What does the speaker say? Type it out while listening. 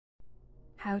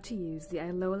how to use the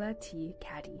iLOLA Tea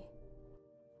Caddy.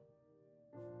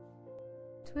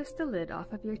 Twist the lid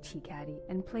off of your tea caddy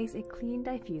and place a clean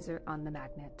diffuser on the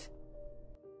magnet.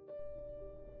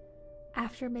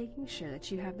 After making sure that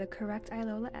you have the correct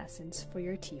iLOLA essence for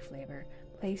your tea flavor,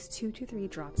 place 2 to 3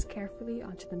 drops carefully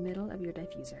onto the middle of your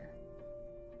diffuser.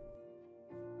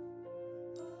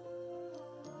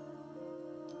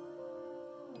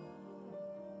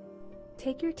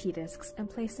 Take your tea discs and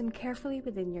place them carefully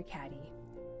within your caddy.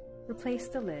 Replace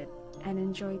the lid and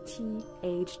enjoy tea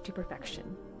aged to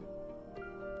perfection.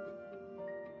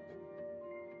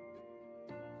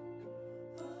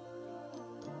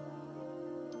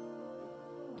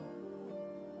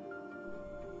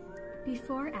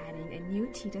 Before adding a new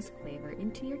tea disc flavor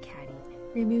into your caddy,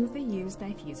 remove the used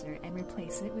diffuser and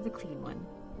replace it with a clean one.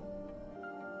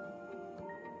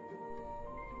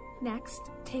 Next,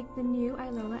 take the new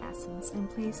iLOLA essence and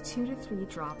place 2 to 3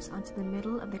 drops onto the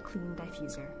middle of the clean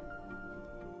diffuser.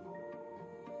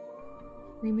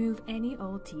 Remove any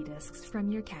old tea discs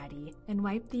from your caddy and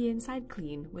wipe the inside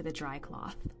clean with a dry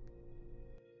cloth.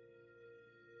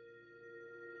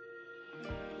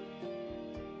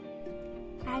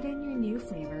 Add in your new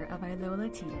flavor of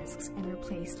iLOLA tea discs and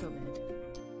replace the lid.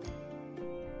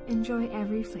 Enjoy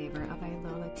every flavor of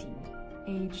iLOLA tea,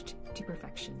 aged to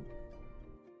perfection.